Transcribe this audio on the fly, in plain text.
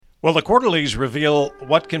Well, the quarterlies reveal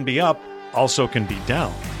what can be up also can be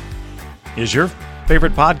down. Is your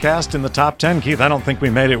favorite podcast in the top 10, Keith? I don't think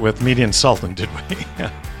we made it with Median Sultan, did we?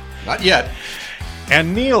 Not yet.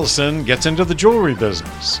 And Nielsen gets into the jewelry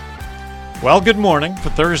business. Well, good morning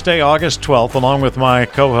for Thursday, August 12th, along with my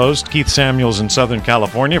co-host, Keith Samuels in Southern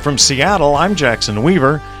California. From Seattle, I'm Jackson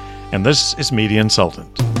Weaver, and this is Median Sultan.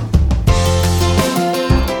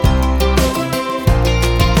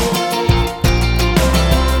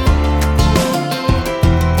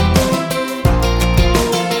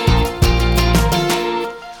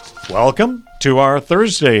 Welcome to our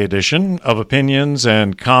Thursday edition of opinions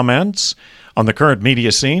and comments on the current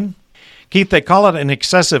media scene. Keith, they call it an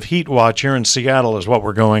excessive heat watch here in Seattle is what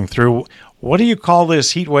we're going through. What do you call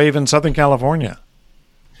this heat wave in Southern California?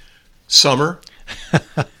 Summer.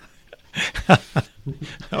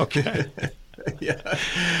 Okay.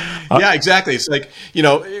 Yeah, exactly. It's like,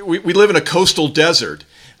 we live in a coastal desert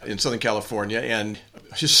in Southern California, and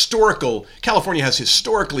California has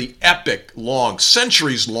historically epic,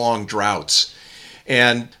 centuries-long droughts.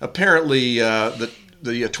 And apparently the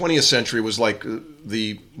 20th century was like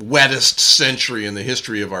the wettest century in the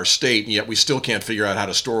history of our state, and yet we still can't figure out how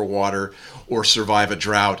to store water or survive a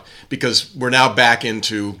drought because we're now back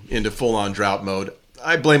into full-on drought mode.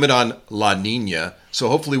 I blame it on La Nina, so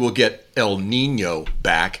hopefully we'll get El Nino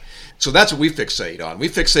back. So that's what we fixate on. We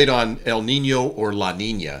fixate on El Nino or La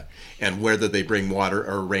Nina and whether they bring water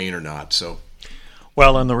or rain or not. So,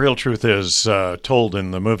 well, and the real truth is told in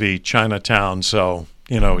the movie Chinatown. So,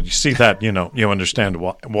 you see that, you understand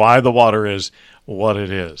why the water is what it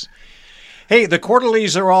is. Hey, the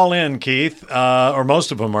quarterlies are all in, Keith, or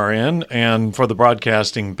most of them are in, and for the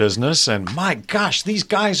broadcasting business. And my gosh, these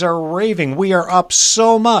guys are raving. We are up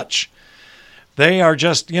so much. They are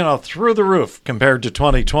just, through the roof compared to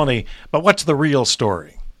 2020. But what's the real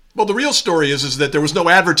story? Well, the real story is that there was no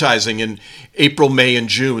advertising in April, May, and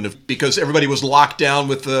June because everybody was locked down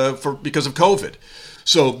because of COVID.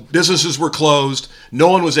 So businesses were closed. No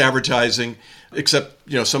one was advertising except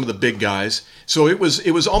some of the big guys. So it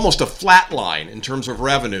was almost a flat line in terms of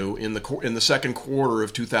revenue in the second quarter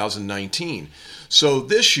of 2019. So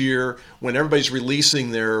this year, when everybody's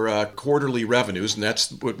releasing their quarterly revenues, and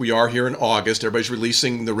that's what we are here in August, everybody's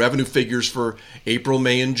releasing the revenue figures for April,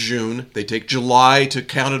 May, and June. They take July to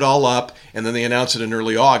count it all up, and then they announce it in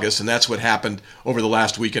early August, and that's what happened over the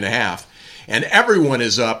last week and a half. And everyone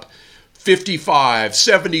is up 55,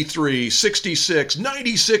 73, 66,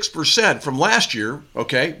 96% from last year,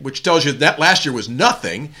 okay, which tells you that last year was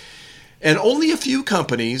nothing. And only a few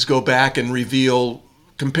companies go back and reveal,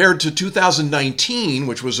 compared to 2019,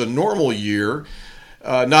 which was a normal year,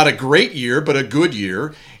 not a great year, but a good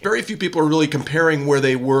year, very few people are really comparing where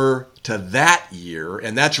they were to that year.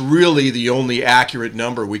 And that's really the only accurate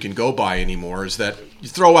number we can go by anymore, is that you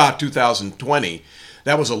throw out 2020.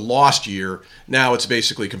 That was a lost year. Now it's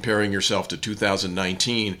basically comparing yourself to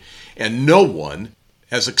 2019. And no one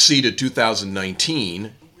has exceeded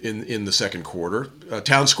 2019 in the second quarter.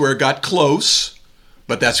 Town Square got close,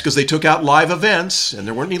 but that's because they took out live events. And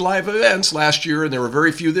there weren't any live events last year, and there were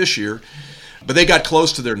very few this year. But they got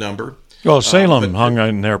close to their number. Well, Salem hung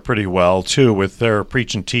in there pretty well, too, with their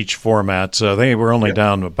preach and teach formats. They were only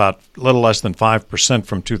down about a little less than 5%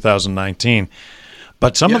 from 2019.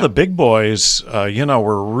 But some of the big boys,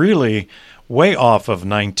 were really way off of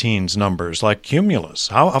 19's numbers, like Cumulus.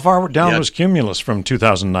 How far down was Cumulus from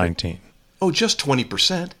 2019? Oh, just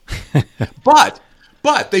 20%.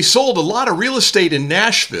 But they sold a lot of real estate in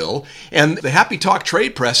Nashville, and the Happy Talk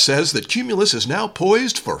Trade Press says that Cumulus is now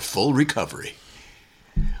poised for full recovery.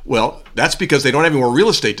 Well, that's because they don't have any more real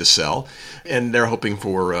estate to sell, and they're hoping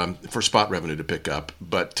for spot revenue to pick up.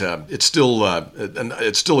 But it's still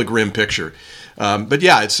a grim picture. But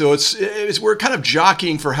yeah, we're kind of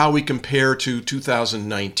jockeying for how we compare to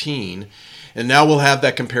 2019, and now we'll have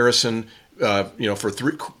that comparison. For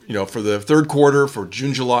the third quarter, for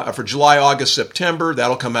July, August, September.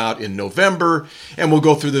 That'll come out in November, and we'll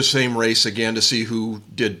go through the same race again to see who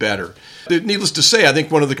did better. Needless to say, I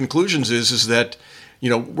think one of the conclusions is that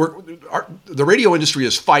the radio industry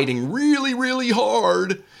is fighting really, really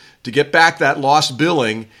hard to get back that lost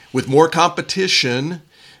billing with more competition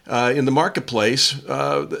in the marketplace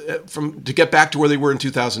to get back to where they were in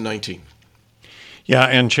 2019. Yeah,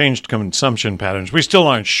 and changed consumption patterns. We still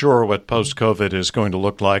aren't sure what post-COVID is going to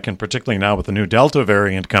look like, and particularly now with the new Delta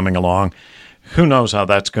variant coming along, who knows how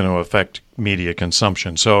that's going to affect media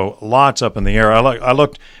consumption. So lots up in the air. I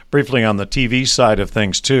looked briefly on the TV side of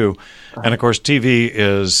things, too, and, of course, TV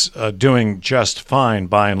is doing just fine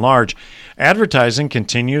by and large. Advertising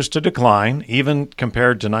continues to decline, even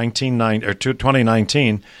compared to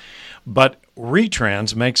 2019. but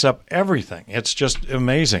retrans makes up everything. It's just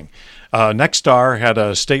amazing. Nexstar had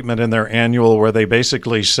a statement in their annual where they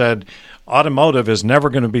basically said automotive is never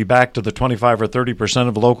going to be back to the 25 or 30%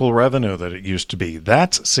 of local revenue that it used to be.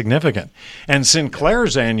 That's significant. And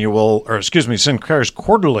Sinclair's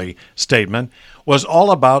quarterly statement was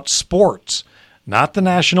all about sports, not the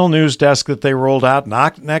national news desk that they rolled out,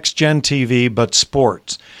 not Next Gen TV, but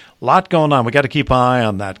sports. A lot going on. We got to keep an eye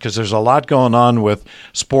on that because there's a lot going on with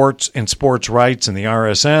sports and sports rights and the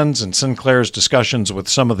RSNs and Sinclair's discussions with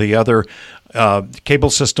some of the other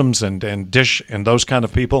cable systems and Dish and those kind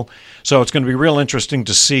of people. So it's going to be real interesting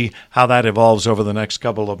to see how that evolves over the next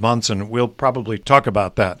couple of months, and we'll probably talk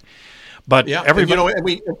about that. But yeah,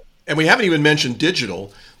 and we haven't even mentioned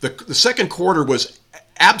digital. The second quarter was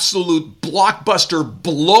absolute blockbuster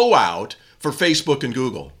blowout for Facebook and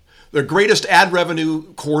Google. The greatest ad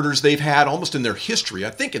revenue quarters they've had almost in their history, I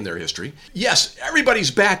think in their history. Yes,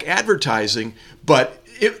 everybody's back advertising, but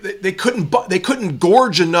they couldn't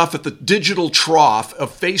gorge enough at the digital trough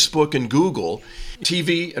of Facebook and Google.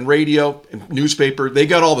 TV and radio and newspaper, they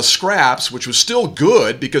got all the scraps, which was still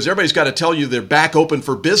good because everybody's got to tell you they're back open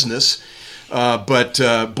for business. But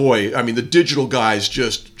boy, I mean, the digital guys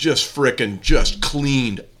just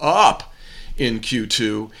cleaned up in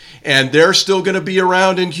Q2, and they're still going to be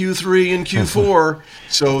around in Q3 and Q4,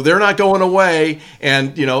 so they're not going away.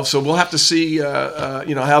 And so we'll have to see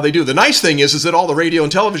how they do. The nice thing is that all the radio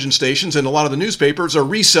and television stations and a lot of the newspapers are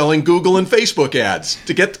reselling Google and Facebook ads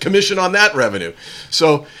to get the commission on that revenue.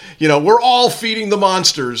 So we're all feeding the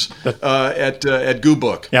monsters at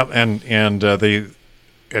GooBook. Yep, and at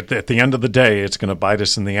the end of the day, it's going to bite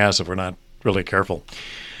us in the ass if we're not really careful.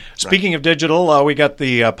 Speaking of digital, we got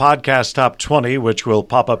the Podcast Top 20, which will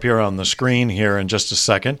pop up here on the screen here in just a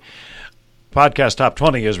second. Podcast Top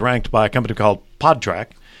 20 is ranked by a company called Podtrac.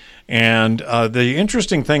 And the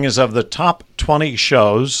interesting thing is of the top 20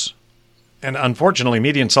 shows, and unfortunately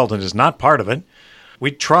Media Insultant is not part of it.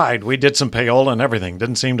 We tried. We did some payola and everything.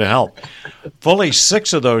 Didn't seem to help. Fully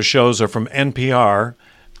 6 of those shows are from NPR.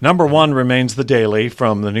 Number 1 remains The Daily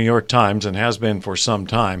from the New York Times and has been for some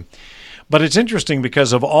time. But it's interesting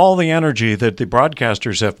because of all the energy that the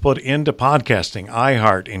broadcasters have put into podcasting,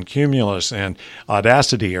 iHeart and Cumulus and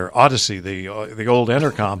Audacity or Odyssey, the old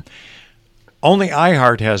Entercom, only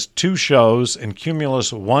iHeart has 2 shows and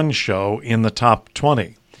Cumulus 1 show in the top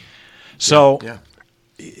 20. So,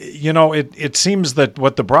 it seems that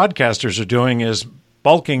what the broadcasters are doing is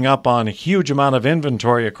bulking up on a huge amount of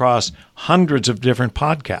inventory across hundreds of different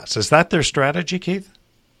podcasts. Is that their strategy, Keith?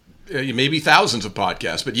 Maybe thousands of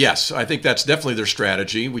podcasts, but yes, I think that's definitely their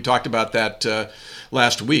strategy. We talked about that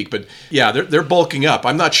last week, but yeah, they're bulking up.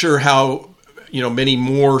 I'm not sure how many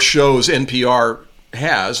more shows NPR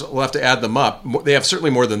has. We'll have to add them up. They have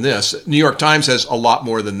certainly more than this. New York Times has a lot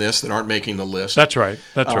more than this that aren't making the list. That's right.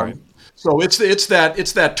 That's right. So it's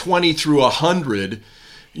that 20 through 100.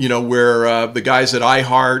 Where the guys at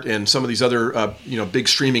iHeart and some of these other, big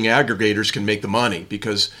streaming aggregators can make the money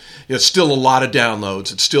because it's still a lot of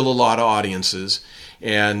downloads, it's still a lot of audiences,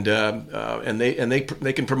 and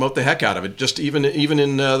they can promote the heck out of it. Just even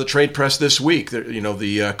in the trade press this week,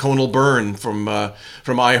 the Conal Byrne from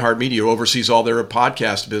iHeartMedia, who oversees all their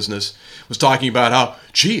podcast business, was talking about how,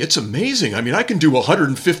 it's amazing. I mean, I can do a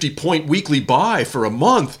 150-point weekly buy for a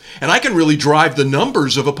month, and I can really drive the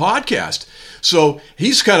numbers of a podcast. So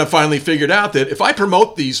he's kind of finally figured out that if I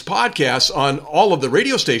promote these podcasts on all of the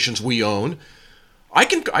radio stations we own, I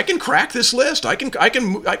can crack this list. I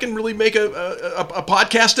can really make a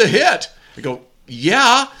podcast a hit. I go,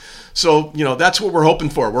 yeah. So that's what we're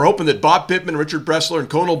hoping for. We're hoping that Bob Pittman, Richard Bressler, and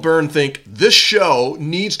Conal Byrne think this show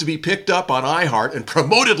needs to be picked up on iHeart and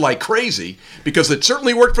promoted like crazy because it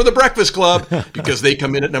certainly worked for the Breakfast Club because they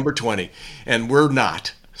come in at number 20 and we're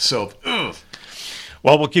not. So.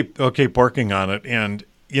 Well, we'll keep working on it. And,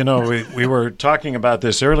 we were talking about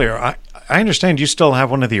this earlier. I understand you still have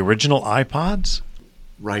one of the original iPods?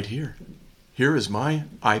 Right here. Here is my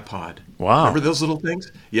iPod. Wow. Remember those little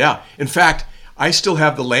things? Yeah. In fact, I still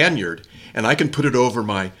have the lanyard, and I can put it over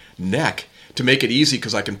my neck to make it easy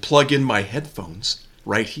because I can plug in my headphones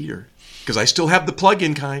right here. Because I still have the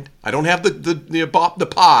plug-in kind. I don't have the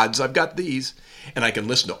pods. I've got these. And I can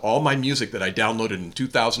listen to all my music that I downloaded in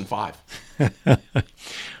 2005.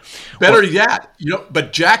 Better than that,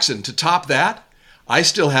 but Jackson, to top that, I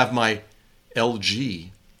still have my LG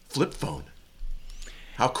flip phone.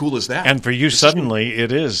 How cool is that? And for you, suddenly,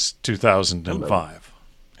 it is 2005.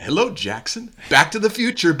 Hello, Jackson. Back to the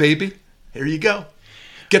future, baby. Here you go.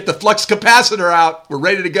 Get the flux capacitor out. We're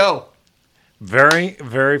ready to go. Very,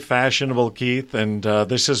 very fashionable, Keith, and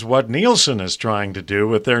this is what Nielsen is trying to do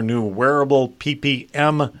with their new wearable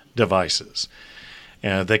PPM devices.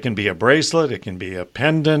 They can be a bracelet, it can be a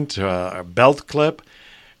pendant, a belt clip.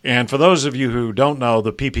 And for those of you who don't know,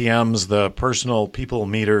 the PPMs, the personal people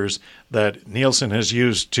meters that Nielsen has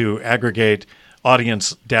used to aggregate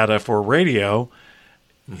audience data for radio,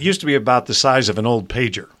 used to be about the size of an old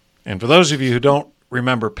pager. And for those of you who don't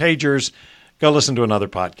remember pagers, go listen to another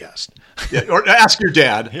podcast. Yeah, or ask your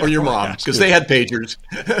dad or your mom, because they had pagers.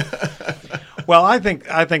 Well, I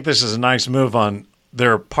think this is a nice move on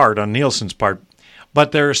their part, on Nielsen's part,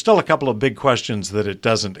 but there are still a couple of big questions that it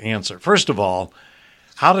doesn't answer. First of all,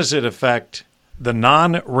 how does it affect the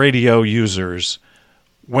non-radio users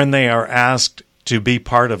when they are asked to be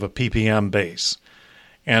part of a PPM base?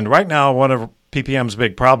 And right now, one of PPM's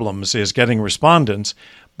big problems is getting respondents,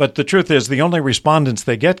 but the truth is the only respondents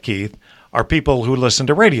they get, Keith, are people who listen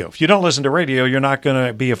to radio. If you don't listen to radio, you're not going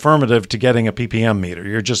to be affirmative to getting a PPM meter.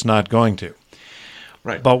 You're just not going to.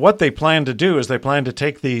 Right. But what they plan to do is they plan to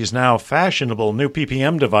take these now fashionable new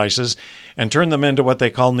PPM devices and turn them into what they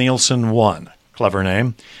call Nielsen One. Clever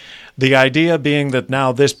name. The idea being that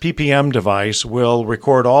now this PPM device will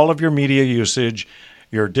record all of your media usage,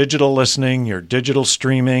 your digital listening, your digital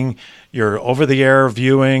streaming, your over-the-air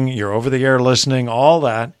viewing, your over-the-air listening, all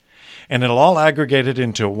that, and it'll all aggregate it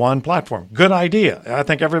into one platform. Good idea. I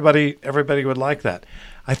think everybody would like that.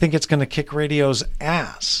 I think it's going to kick radio's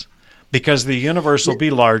ass because the universe will be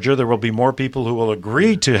larger. There will be more people who will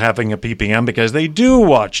agree to having a PPM because they do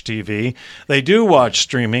watch TV. They do watch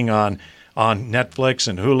streaming on Netflix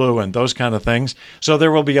and Hulu and those kind of things. So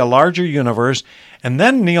there will be a larger universe. And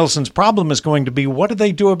then Nielsen's problem is going to be, what do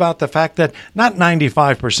they do about the fact that not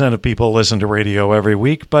 95% of people listen to radio every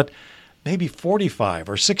week, but maybe 45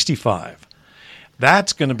 or 65?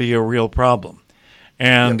 That's going to be a real problem.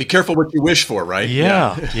 And be careful what you wish for, right?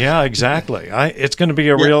 Yeah, exactly. It's going to be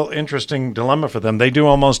a real interesting dilemma for them. They do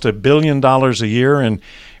almost $1 billion a year in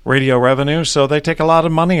radio revenue, so they take a lot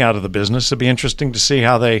of money out of the business. It'll be interesting to see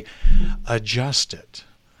how they adjust it.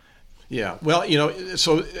 Yeah. Well,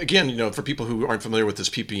 so again, for people who aren't familiar with this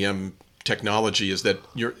PPM technology, is that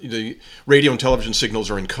the radio and television signals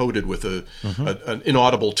are encoded with an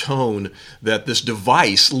inaudible tone that this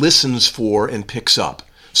device listens for and picks up.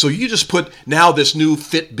 So you just put now this new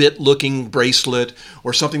Fitbit-looking bracelet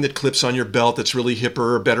or something that clips on your belt that's really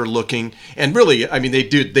hipper or better looking. And really, I mean, they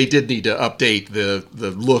did need to update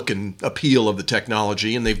the look and appeal of the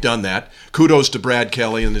technology, and they've done that. Kudos to Brad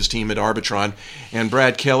Kelly and his team at Arbitron. And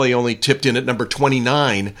Brad Kelly only tipped in at number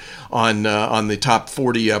 29 on the top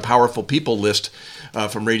 40 powerful people list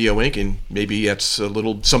from Radio Inc. And maybe that's a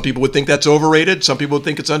little. Some people would think that's overrated. Some people would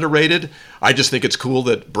think it's underrated. I just think it's cool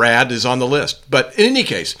that Brad is on the list. But in any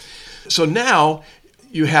case, so now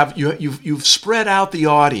you've spread out the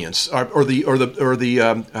audience or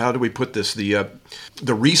the how do we put this, the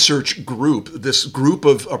research group, this group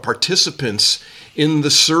of participants in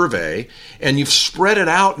the survey, and you've spread it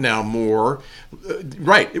out now more,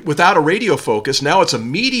 right? Without a radio focus, now it's a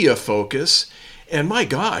media focus. And my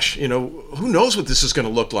gosh, who knows what this is going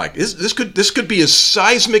to look like? This could be as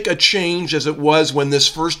seismic a change as it was when this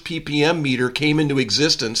first PPM meter came into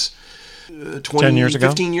existence 10 years ago?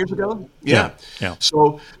 15 years ago. Yeah.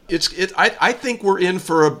 So I think we're in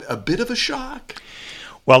for a bit of a shock.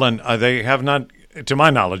 Well, and they have not, to my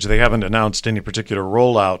knowledge, they haven't announced any particular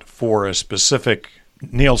rollout for a specific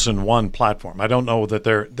Nielsen One platform. I don't know that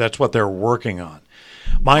that's what they're working on.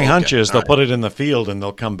 My hunch is they'll put it in the field and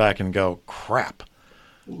they'll come back and go, crap.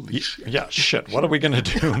 Yeah, shit. What are we going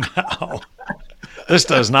to do now? This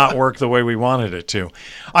does not work the way we wanted it to.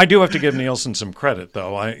 I do have to give Nielsen some credit,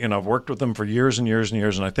 though. I've worked with them for years and years and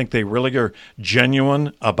years, and I think they really are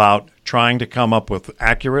genuine about trying to come up with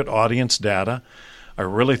accurate audience data. I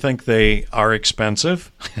really think they are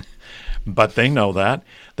expensive, but they know that.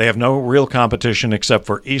 They have no real competition except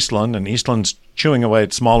for Eastland, and Eastland's chewing away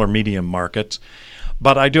at smaller medium markets.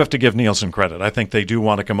 But I do have to give Nielsen credit. I think they do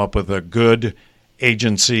want to come up with a good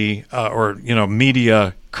agency or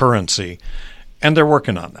media currency, and they're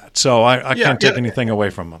working on that. So I can't take anything away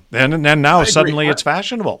from them. And now suddenly it's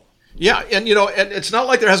fashionable. Yeah, and and it's not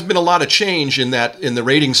like there hasn't been a lot of change in the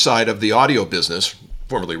rating side of the audio business,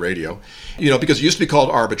 formerly radio, because it used to be called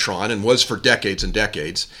Arbitron and was for decades and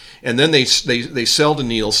decades. And then they sell to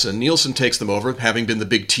Nielsen. Nielsen takes them over, having been the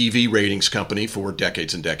big TV ratings company for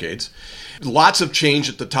decades and decades. Lots of change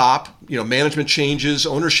at the top, management changes,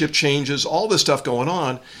 ownership changes, all this stuff going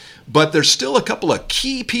on. But there's still a couple of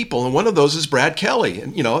key people, and one of those is Brad Kelly.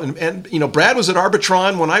 And Brad was at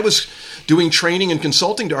Arbitron when I was doing training and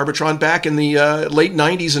consulting to Arbitron back in the late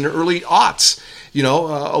 90s and early aughts.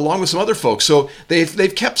 along with some other folks. So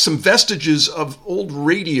they've kept some vestiges of old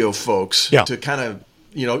radio folks to kind of,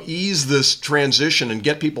 ease this transition and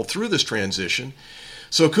get people through this transition.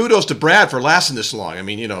 So kudos to Brad for lasting this long. I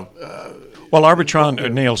mean, well,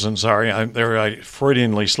 Arbitron, Nielsen, sorry, I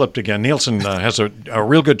Freudianly slipped again. Nielsen has a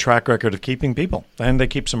real good track record of keeping people, and they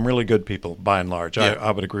keep some really good people by and large. Yeah.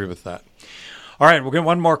 I would agree with that. All right, we'll get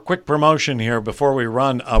one more quick promotion here before we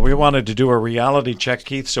run. We wanted to do a reality check,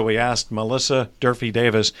 Keith, so we asked Melissa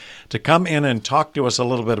Durfee-Davis to come in and talk to us a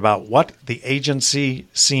little bit about what the agency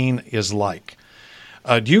scene is like.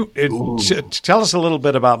 Tell us a little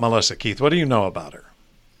bit about Melissa, Keith. What do you know about her?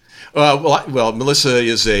 Well, Melissa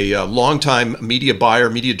is a longtime media buyer,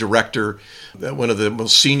 media director, one of the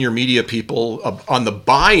most senior media people on the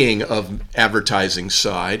buying of advertising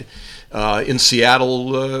side in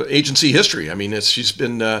Seattle agency history. I mean, she's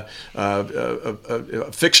been a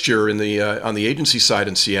fixture on the agency side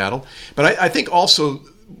in Seattle. But I think also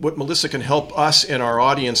what Melissa can help us and our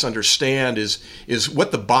audience understand is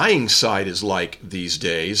what the buying side is like these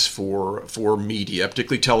days for media,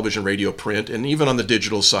 particularly television, radio, print, and even on the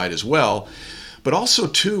digital side as well. But also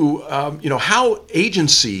too, how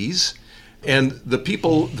agencies and the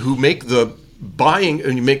people who make the buying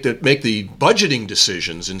and make the budgeting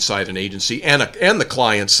decisions inside an agency and the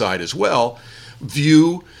client side as well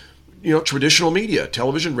view traditional media,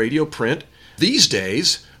 television, radio, print these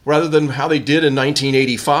days, rather than how they did in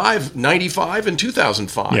 1985, 95, and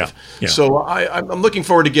 2005. Yeah. So I'm looking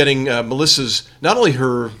forward to getting Melissa's, not only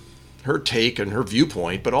her take and her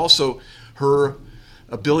viewpoint, but also her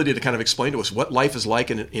ability to kind of explain to us what life is like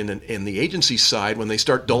in the agency side when they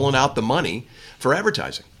start doling out the money for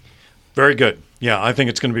advertising. Very good. Yeah, I think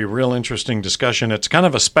it's going to be a real interesting discussion. It's kind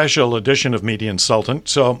of a special edition of Media Insultant,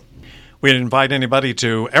 so we'd invite everybody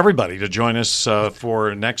to join us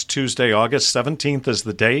for next Tuesday, August 17th is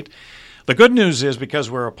the date. The good news is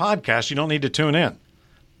because we're a podcast, you don't need to tune in.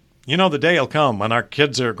 The day will come when our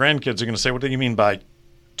kids or grandkids are going to say, what do you mean by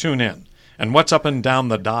tune in? And what's up and down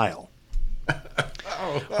the dial?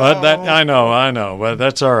 But I know, but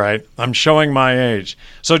that's all right. I'm showing my age.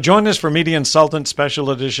 So join us for Media Insultant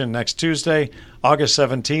Special Edition next Tuesday, August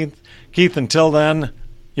 17th. Keith, until then,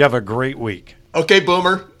 you have a great week. Okay,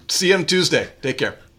 Boomer. See you on Tuesday. Take care.